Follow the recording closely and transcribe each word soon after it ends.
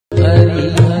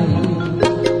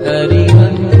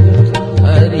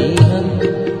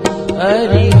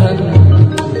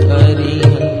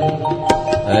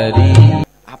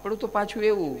પાછું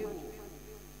એવું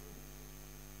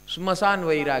સ્મશાન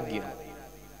વૈરાગ્ય.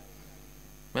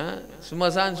 હા,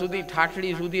 સ્મશાન સુધી,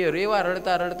 ઠાઠડી સુધી રેવા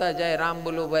રડતા રડતા જાય, રામ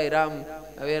બોલો ભાઈ રામ.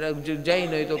 હવે જય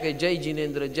નહીં તો કે જય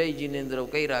જીનેન્દ્ર, જય જીનેન્દ્ર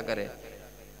કર્યા કરે.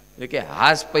 એટલે કે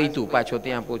હાસ પૈતું પાછો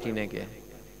ત્યાં પહોંચીને કે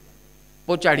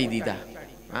પહોંચાડી દીધા.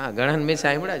 હા, ઘણા મેં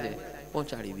સાંભળ્યા છે,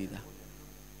 પહોંચાડી દીધા.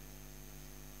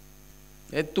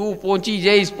 એ તું પહોંચી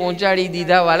જઈશ, પહોંચાડી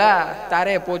દીધા વાળા,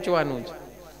 તારે પહોંચવાનું છે.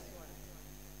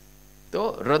 તો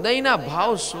હૃદયના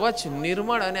ભાવ સ્વચ્છ,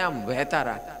 નિર્મળ અને આમ વહેતા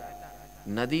રાખ,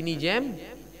 નદીની જેમ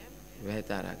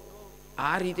વહેતા રાખ.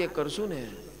 આ રીતે કરશું ને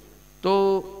તો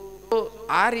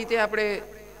આ રીતે આપણે,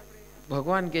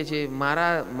 ભગવાન કે છે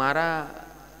મારા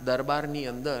દરબારની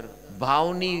અંદર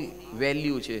ભાવની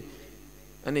વેલ્યુ છે.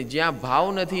 અને જ્યાં ભાવ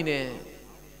નથી ને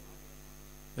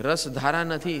રસધારા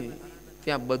નથી,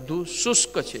 ત્યાં બધું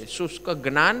શુષ્ક છે. શુષ્ક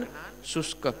જ્ઞાન,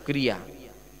 શુષ્ક ક્રિયા.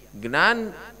 જ્ઞાન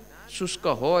શુષ્ક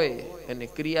હોય અને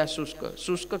ક્રિયા શુષ્ક.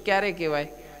 શુષ્ક ક્યારે કહેવાય?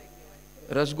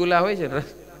 રસગુલ્લા હોય છે,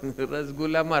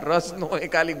 રસગુલ્લામાં રસ ન હોય,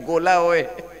 ખાલી ગોલા હોય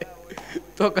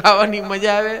તો ખાવાની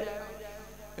મજા આવે?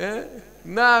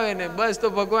 ના આવે ને. બસ તો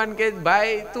ભગવાન કે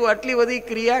ભાઈ તું આટલી બધી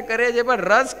ક્રિયા કરે છે પણ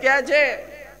રસ ક્યાં છે?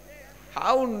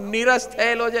 હાવ નિરસ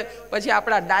થયેલો છે. પછી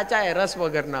આપણા ડાચા એ રસ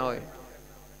વગરના હોય,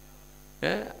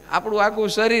 આપણું આખું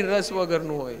શરીર રસ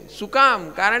વગરનું હોય. શું કામ?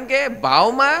 કારણ કે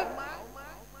ભાવમાં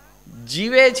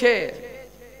જીવે છે,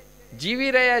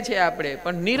 જીવી રહ્યા છે આપણે,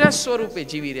 પણ નિરસ સ્વરૂપે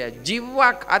જીવી રહ્યા છે,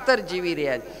 જીવવા ખાતર જીવી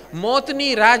રહ્યા છે,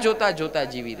 મોતની રાહ જોતા જોતા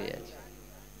જીવી રહ્યા છે.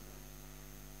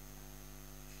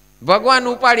 ભગવાન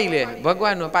ઉપાડી લે,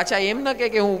 ભગવાન પાછા એમ ના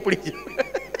કે હું ઉપડી જાઉં,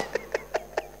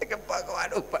 કે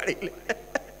ભગવાન ઉપાડી લે.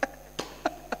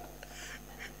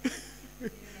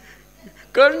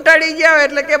 કંટાળી ગયા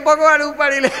એટલે કે ભગવાન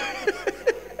ઉપાડી લે.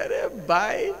 અરે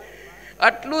ભાઈ,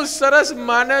 આટલું સરસ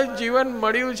માનવ જીવન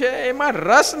મળ્યું છે, એમાં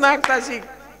રસ નાખતા શીખ.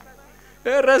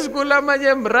 રસગુલ્લામાં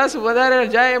જેમ રસ વધારે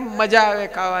જાય એમ મજા આવે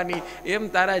ખાવાની, એમ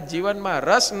તારા જીવનમાં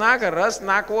રસ નાખ. રસ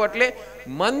નાખવો એટલે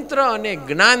મંત્ર અને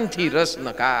જ્ઞાનથી રસ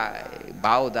નખાય,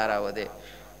 ભાવ તારા વધે.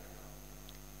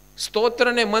 સ્તોત્ર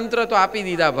ને મંત્ર તો આપી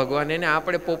દીધા ભગવાન, એને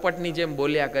આપણે પોપટની જેમ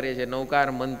બોલ્યા કરે છે. નૌકાર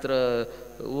મંત્ર,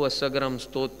 સગ્રમ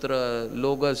સ્તોત્ર,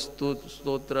 લોગસ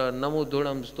સ્તોત્ર,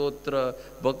 નમોધૂણમ સ્તોત્ર,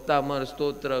 ભક્તામર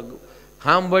સ્તોત્ર,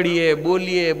 સાંભળીએ,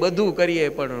 બોલીએ, બધું કરીએ,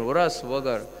 પણ રસ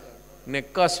વગર ને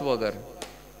કસ વગર.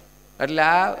 એટલે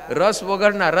આ રસ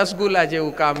વગરના રસગુલ્લા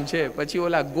જેવું કામ છે. પછી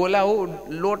ઓલા ગોલા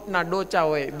લોટના ડોચા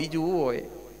હોય, બીજું હોય.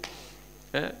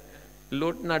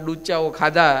 લોટના ડૂચાઓ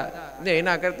ખાધા ને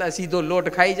એના કરતા સીધો લોટ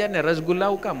ખાઈ જાય ને રસગુલ્લા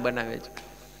હું કામ બનાવે છે?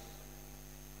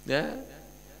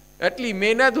 એટલી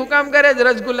મહેનત હું કામ કરે છે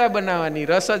રસગુલ્લા બનાવવાની?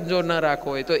 રસ જ જો ન રાખવો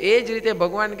હોય તો. એ જ રીતે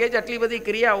ભગવાન કહે છે આટલી બધી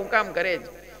ક્રિયા હું કામ કરે છે?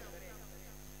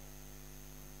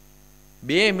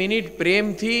 2 મિનિટ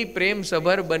પ્રેમથી, પ્રેમ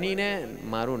સભર બનીને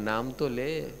મારું નામ તો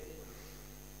લે.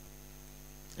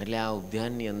 એટલે આ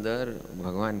ઉદ્યાનની અંદર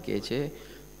ભગવાન કહે છે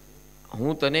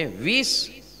હું તને 20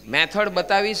 મેથડ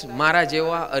બતાવીશ મારા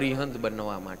જેવા અરિહંત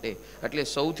બનવા માટે. એટલે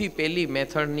સૌથી પહેલી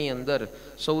મેથડની અંદર,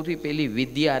 સૌથી પહેલી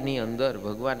વિદ્યાની અંદર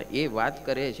ભગવાન એ વાત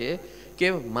કરે છે કે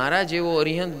મારા જેવો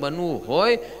અરિહંત બનવું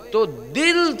હોય તો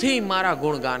દિલથી મારા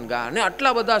ગુણગાન ગા. અને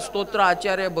આટલા બધા સ્તોત્ર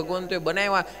આચાર્ય ભગવંતોએ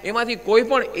બનાવ્યા, એમાંથી કોઈ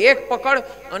પણ એક પકડ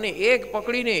અને એક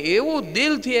પકડીને એવું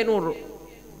દિલથી એનું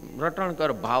રટણ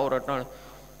કર, ભાવ રટણ.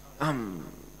 આમ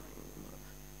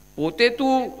પોતે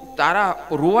તું તારા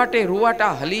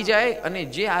રૂવાટા હલી જાય અને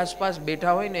જે આસપાસ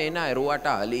બેઠા હોય ને એના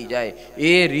રૂવાટા હલી જાય,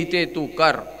 એ રીતે તું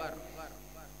કર.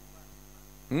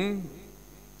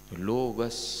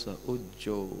 લોગસ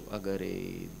ઉજ્જો અગરે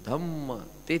ધમ્મ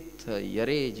તિથ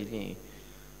યરેજને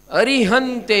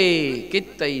અરિહંતે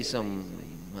કિત્તૈસમ.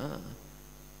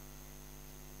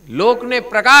 લોકને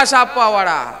પ્રકાશ આપવા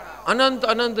વાળા, અનંત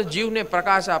અનંત જીવને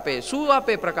પ્રકાશ આપે. શું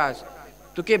આપે પ્રકાશ?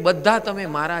 તો કે બધા તમે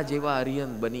મારા જેવા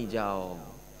અરિહંત બની જાઓ.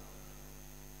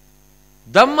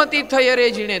 ધમ્મતીર્થ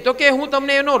યરેજીને, તો કે હું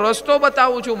તમને એનો રસ્તો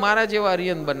બતાવું છું મારા જેવા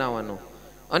અરિહંત બનાવવાનો.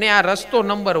 અને આ રસ્તો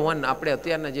નંબર 1 આપણે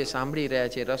અત્યારના જે સાંભળી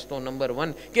રહ્યા છે, રસ્તો નંબર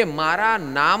 1 કે મારા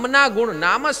નામના ગુણ,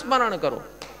 નામસ્મરણ કરો.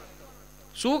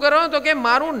 શું કરો? તો કે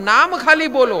મારું નામ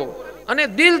ખાલી બોલો અને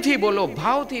દિલથી બોલો,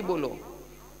 ભાવથી બોલો.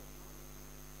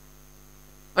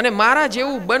 અને મારા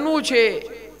જેવું બનવું છે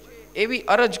એવી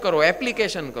અરજ કરો,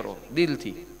 એપ્લિકેશન કરો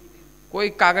દિલથી.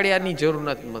 કોઈ કાગળિયાની જરૂર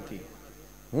નથી.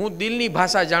 હું દિલની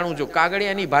ભાષા જાણું છું,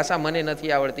 કાગળિયાની ભાષા મને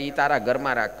નથી આવડતી, એ તારા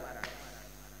ઘરમાં રાખ.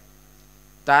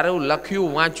 તારું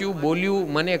લખ્યું, વાંચ્યું, બોલ્યું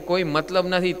મને કોઈ મતલબ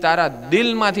નથી. તારા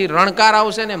દિલમાંથી રણકાર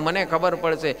આવશે ને મને ખબર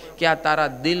પડશે કે આ તારા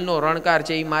દિલનો રણકાર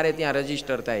છે, એ મારે ત્યાં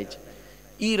રજીસ્ટર થાય છે.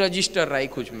 એ રજીસ્ટર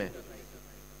રાખ્યું છે મેં,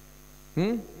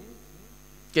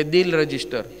 કે દિલ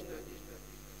રજીસ્ટર.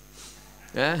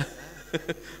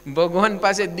 ભગવાન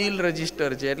પાસે દિલ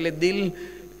રજિસ્ટર છે, એટલે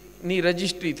દિલની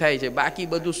રજિસ્ટ્રી થાય છે,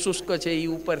 બાકી બધું શુષ્ક છે એ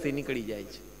ઉપરથી નીકળી જાય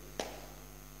છે.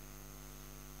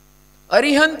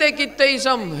 અરિહંતે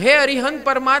કિત્તૈસમ, હે અરિહંત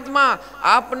પરમાત્મા,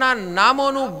 આપના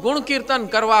નામોનું ગુણ કીર્તન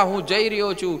કરવા હું જઈ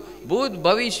રહ્યો છું. ભૂત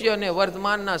ભવિષ્ય અને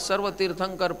વર્તમાનના સર્વ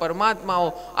તીર્થંકર પરમાત્માઓ,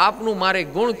 આપનું મારે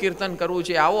ગુણ કીર્તન કરવું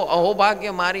છે. આવો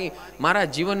અહોભાગ્ય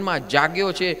મારા જીવનમાં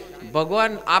જાગ્યો છે.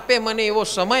 ભગવાન આપે મને એવો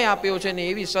સમય આપ્યો છે ને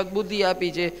એવી સદબુદ્ધિ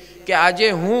આપી છે કે આજે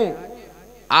હું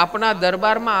આપના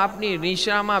દરબારમાં આપની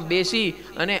નિશામાં બેસી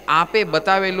અને આપે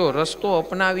બતાવેલો રસ્તો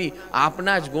અપનાવી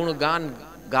આપના જ ગુણગાન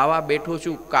ગાવા બેઠો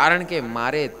છું, કારણ કે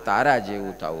મારે તારા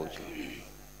જેવું થવું છે.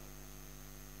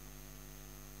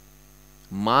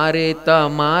 મારે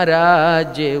તમારા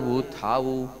જેવું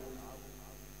થાવું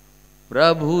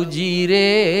પ્રભુજી રે,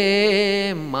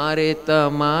 મારે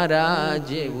તમારા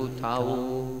જેવું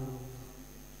થાવું.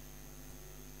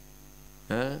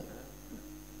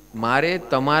 મારે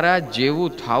તમારા જેવું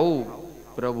થાવું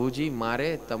પ્રભુજી,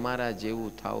 મારે તમારા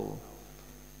જેવું થાવું.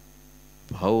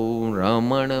 ભવ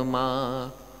રમણમાં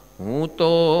હું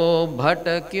તો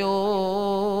ભટક્યો,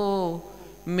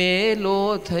 મેલો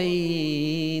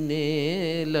થઈને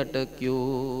લટક્યો.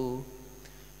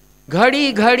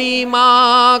 ઘડી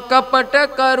ઘડીમાં કપટ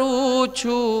કરું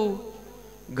છું,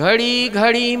 ઘડી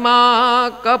ઘડીમાં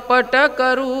કપટ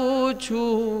કરું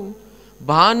છું.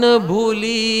 ભાન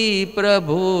ભૂલી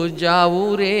પ્રભુ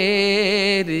જાવું રે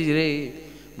રે,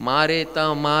 મારે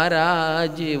તમારા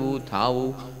જેવું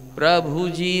થાવું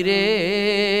પ્રભુજી રે,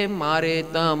 મારે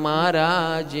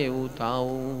તમારા જેવું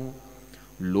થાવું.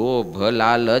 લોભ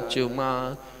લાલચમાં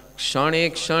ક્ષણે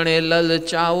ક્ષણે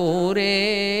લલચાવું રે,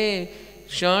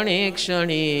 ક્ષણે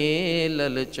ક્ષણે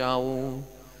લલચાવું.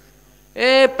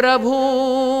 એ પ્રભુ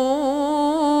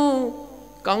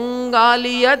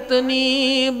કંગાલિયતની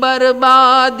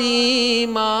બરબાદીમાં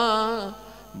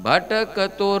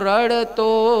ભટકતો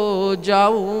રડતો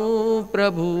જાઉં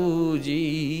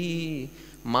પ્રભુજી,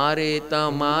 મારે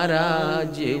તમારા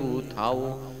જેવું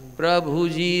થાવું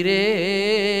પ્રભુજી રે,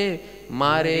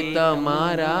 મારે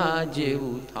તમારા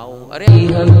જેવું થાવું. અરે હરિ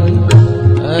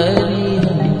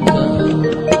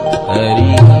હરિ